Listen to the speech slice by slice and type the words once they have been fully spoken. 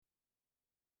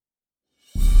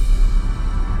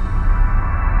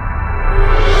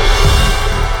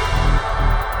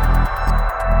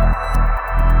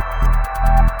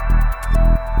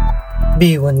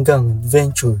B1 Gang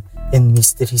Adventure and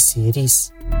Mystery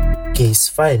Series Case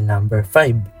File Number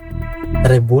 5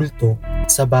 Rebulto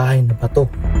sa Bahay na Bato.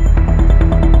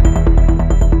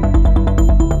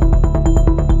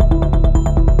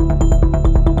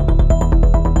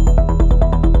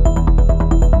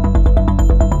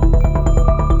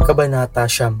 Kabanata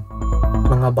Siyam,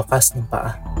 Mga Bakas ng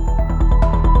Paa.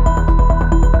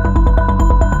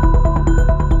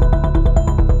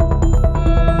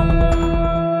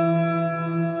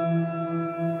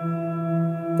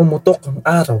 Pumutok ang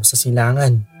araw sa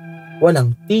silangan.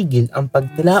 Walang tigil ang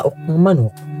pagtilaok ng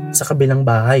manok sa kabilang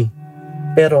bahay.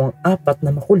 Pero ang apat na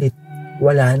makulit,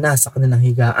 wala na sa kanilang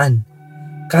higaan.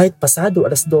 Kahit pasado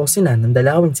 12:00 na nang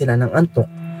dalawin sila ng antok,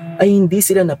 ay hindi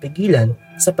sila napigilan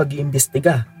sa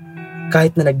pag-iimbestiga.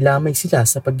 Kahit na naglamay sila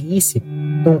sa pag-iisip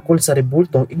tungkol sa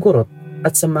rebultong igurot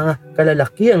at sa mga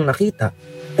kalalakiang nakita,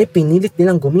 ay pinilit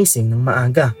nilang gumising ng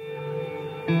maaga.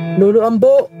 "Lolo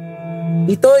Ambo!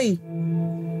 Itoy!"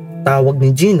 Tawag ni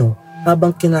Gino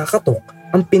habang kinakatok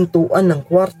ang pintuan ng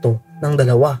kwarto ng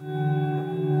dalawa.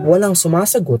 Walang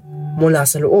sumasagot mula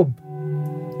sa loob.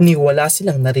 Ni wala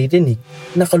silang naririnig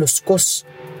na kaluskos.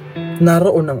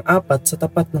 Naroon ang apat sa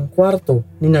tapat ng kwarto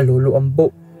ni na Lolo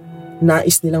Ambo.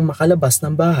 Nais nilang makalabas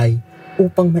ng bahay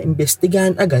upang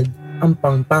maimbestigahan agad ang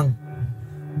pangpang.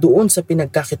 Doon sa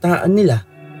pinagkakitaan nila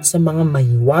sa mga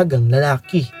mahiwagang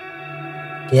lalaki.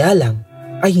 Kaya lang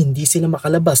ay hindi sila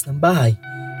makalabas ng bahay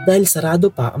dahil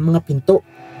sarado pa ang mga pinto.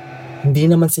 Hindi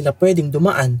naman sila pwedeng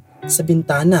dumaan sa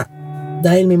bintana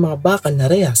dahil may mga bakal na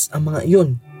rehas ang mga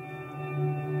iyon.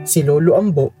 Si Lolo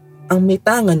Ambo ang may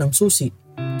tangan ng susi,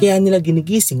 kaya nila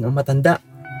ginigising ang matanda.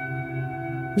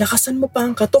 "Lakasan mo pa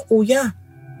ang katok, kuya.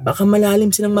 Baka malalim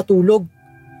silang matulog,"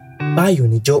 payo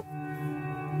ni Jo.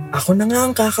 "Ako na nga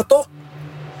ang kakatok,"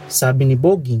 sabi ni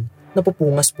Boging na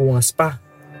pupungas-pungas pa.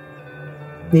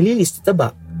 Nililis ni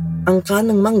Taba ang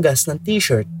kanang manggas ng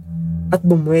t-shirt at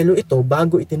bumuelo ito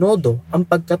bago itinodo ang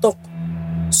pagkatok.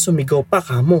 Sumigaw pa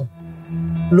kamo.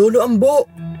 "Lolo Ambo!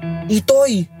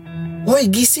 Itoy! Hoy,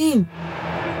 gising!"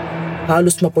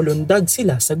 Halos mapulundag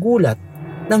sila sa gulat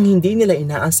nang hindi nila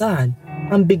inaasahan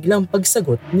ang biglang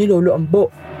pagsagot ni Lolo Ambo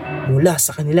mula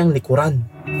sa kanilang likuran.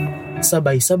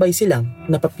 Sabay-sabay silang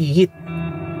napapihit.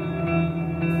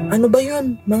 "Ano ba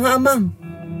yun, mga amang?"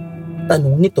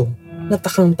 tanong nito na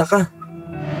takang-taka.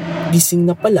 Gising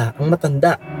na pala ang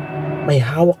matanda. May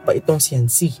hawak pa itong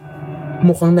siyansi.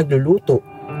 Mukhang nagluluto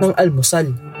ng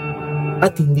almusal.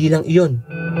 At hindi lang iyon.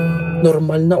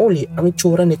 Normal na uli ang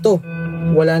itsura nito.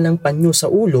 Wala nang panyo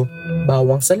sa ulo,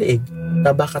 bawang sa leeg,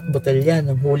 tabak at botelya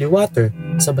ng holy water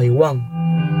sa baywang.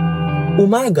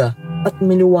 Umaga at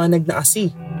maliwanag na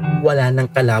asi. Wala nang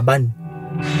kalaban.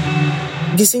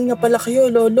 "Gising na pala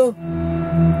kayo, Lolo,"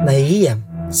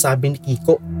 nahihiyang sabi ni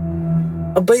Kiko.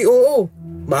 "Abay, oo.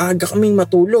 Maaga kaming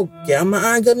matulog, kaya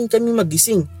maaga rin kami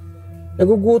magising.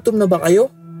 Nagugutom na ba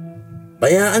kayo?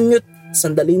 Bayaan nyo't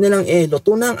sandali na lang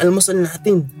luto na ang almusal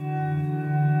natin."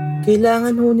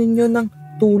 "Kailangan ho ninyo ng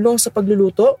tulong sa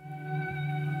pagluluto?"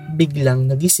 Biglang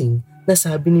nagising na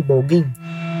sabi ni Boging.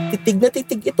 Titig na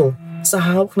titig ito sa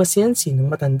hawak na siyansi ng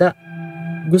matanda.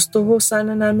 "Gusto ho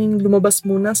sana naming lumabas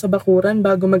muna sa bakuran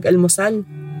bago mag-almusal,"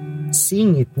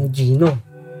 singit ni Gino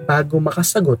bago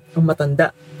makasagot ang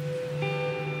matanda.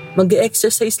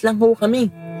 "Mag-e-exercise lang ho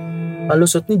kami,"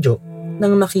 palusot ni Jo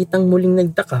nang makitang muling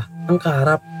nagtaka ang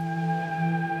kaharap.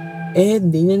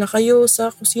 "Di na kayo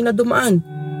sa kusina dumaan.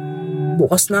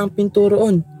 Bukas na ang pinto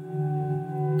roon,"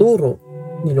 turo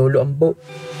ni Lolo Ambo.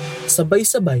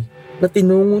 Sabay-sabay na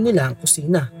tinungo nila ang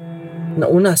kusina.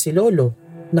 Nauna si Lolo,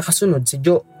 nakasunod si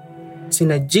Jo.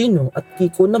 Sina Gino at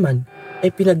Kiko naman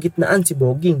ay pinagitnaan si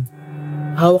Boging.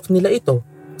 Hawak nila ito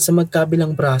sa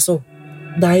magkabilang braso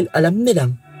dahil alam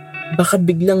nilang baka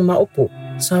biglang maupo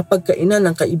sa pagkainan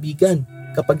ng kaibigan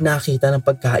kapag nakita ng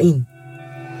pagkain.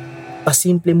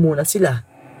 Pasimple muna sila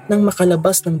nang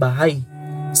makalabas ng bahay.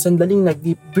 Sandaling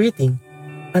nag-deep breathing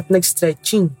at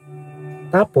nag-stretching.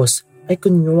 Tapos ay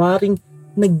kunwaring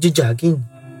nagja-jogging.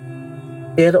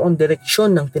 Pero ang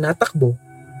direksyon ng tinatakbo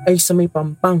ay sa may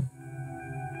pampang.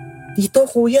 "Dito,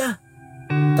 kuya,"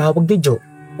 tawag ni Jo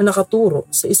na nakaturo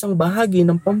sa isang bahagi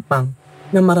ng pampang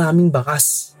na maraming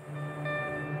bakas.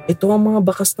 Ito ang mga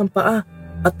bakas ng paa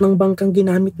at ng bangkang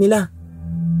ginamit nila.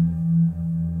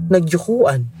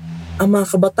 Nagyukuan ang mga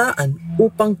kabataan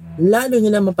upang lalo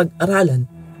nila mapag-aralan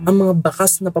ang mga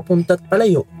bakas na papunta't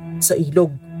palayo sa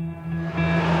ilog.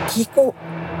 "Kiko,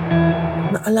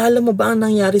 naalala mo ba ang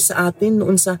nangyari sa atin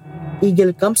noon sa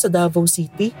Eagle Camp sa Davao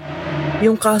City?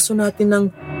 Yung kaso natin ng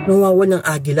nawawalang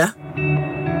agila?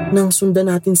 Nang sundan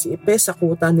natin si Ipe sa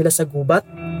kuta nila sa gubat?"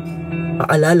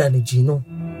 Paalala ni Gino.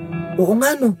 Oo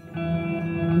nga no,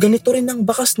 ganito rin ang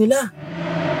bakas nila.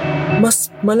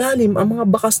 Mas malalim ang mga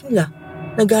bakas nila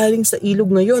na galing sa ilog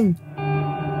ngayon.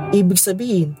 Ibig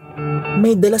sabihin,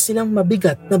 may dala silang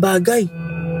mabigat na bagay.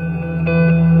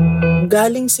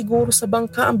 Galing siguro sa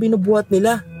bangka ang binubuhat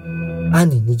nila,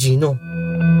 ani ni Gino.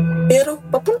 Pero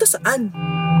papunta saan?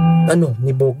 Tanong ni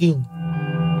Boging.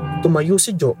 Tumayo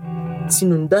si Joe,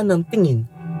 sinundan ng tingin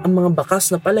ang mga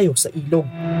bakas na palayo sa ilog.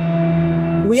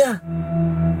 Kuya,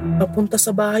 papunta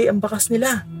sa bahay ang bakas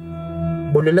nila.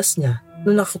 Bulalas niya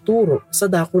na nakaturo sa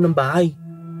dako ng bahay.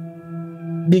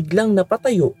 Biglang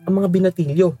napatayo ang mga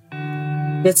binatilyo.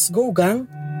 Let's go gang,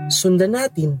 sundan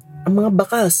natin ang mga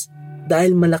bakas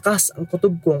dahil malakas ang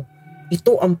kutob kong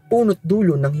ito ang punot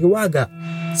dulo ng hiwaga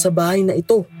sa bahay na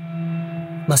ito.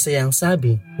 Masayang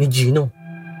sabi ni Gino.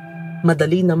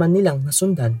 Madali naman nilang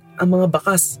nasundan ang mga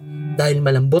bakas dahil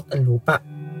malambot ang lupa.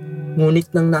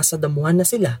 Ngunit nang nasa damuhan na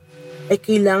sila ay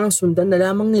kailangang sundan na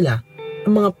lamang nila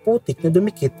ang mga putik na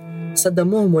dumikit sa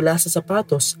damo mula sa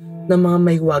sapatos ng mga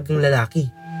mahiwagang lalaki.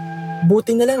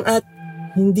 Buti na lang at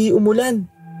hindi umulan.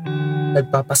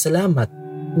 Nagpapasalamat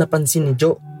na pansin ni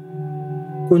Joe.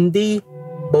 Kundi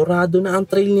borado na ang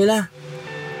trail nila.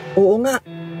 Oo nga,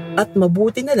 at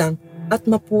mabuti na lang at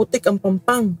maputik ang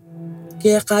pampang.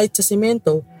 Kaya kahit sa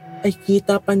semento ay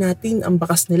kita pa natin ang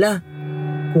bakas nila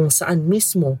kung saan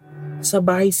mismo sa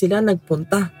bahay sila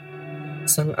nagpunta.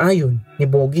 Sang-ayon ni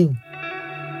Boging.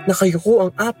 Nakayuko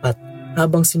ang apat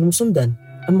habang sinusundan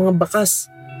ang mga bakas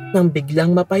nang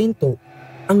biglang mapahinto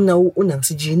ang nauunang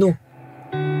si Gino.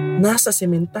 Nasa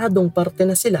sementadong parte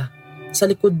na sila sa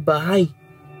likod bahay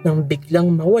nang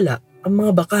biglang mawala ang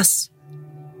mga bakas.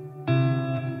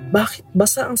 Bakit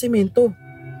basa ang semento?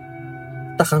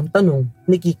 Takang tanong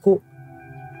ni Kiko.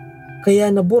 Kaya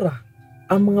nabura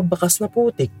ang mga bakas na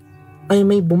putik ay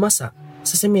may bumasa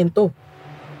sa semento.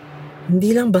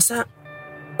 Hindi lang basa,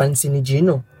 pansin ni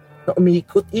Gino na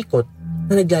umiikot-ikot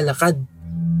na naglalakad.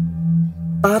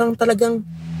 Parang talagang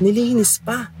nilinis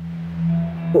pa.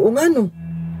 Oo nga no,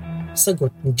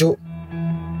 sagot ni Joe.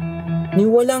 Ni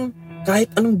walang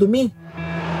kahit anong dumi.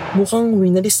 Mukhang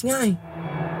winalis nga eh.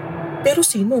 Pero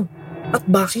sino at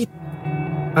bakit?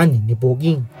 Ani ni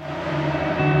Boging.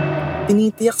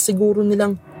 Tinitiyak siguro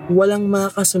nilang walang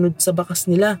makakasunod sa bakas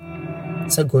nila,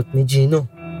 sagot ni Gino.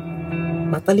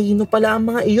 Matalino pala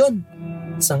ang mga iyon,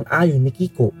 sang-ayon ni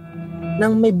Kiko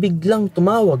nang may biglang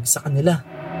tumawag sa kanila.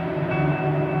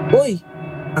 Hoy,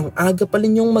 ang aga pa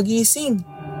ninyong magising.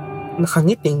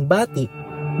 Nakangiting bati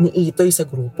ni Itoy sa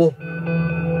grupo.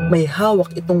 May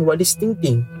hawak itong walis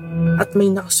tingting at may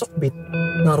nakasukbit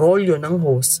na rolyo ng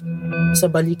hose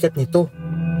sa balikat nito.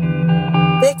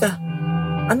 Teka,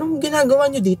 anong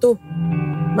ginagawa niyo dito?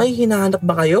 May hinahanap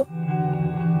ba kayo?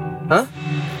 Ha?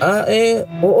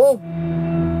 Oo.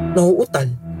 Nahuutal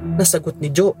na sagot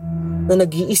ni Joe na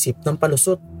nag-iisip ng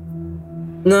palusot.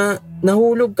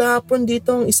 Nahulog kahapon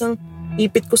dito ang isang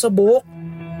ipit ko sa buhok.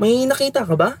 May nakita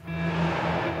ka ba?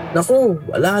 Naku,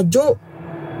 wala Joe.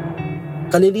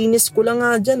 Kalilinis ko lang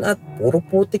nga dyan at puro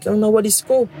putik ang nawalis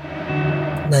ko.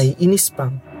 Naiinis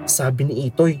pang sabi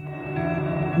ni Itoy.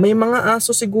 May mga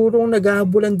aso sigurong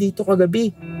naghahabulan dito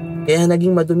kagabi kaya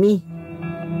naging madumi.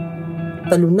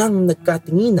 Talunang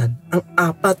nagkatinginan ang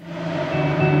apat.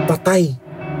 Patay.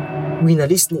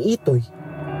 Winalis ni Itoy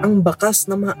ang bakas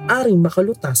na maaaring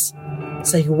makalutas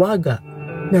sa hiwaga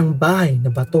ng bahay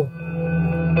na bato.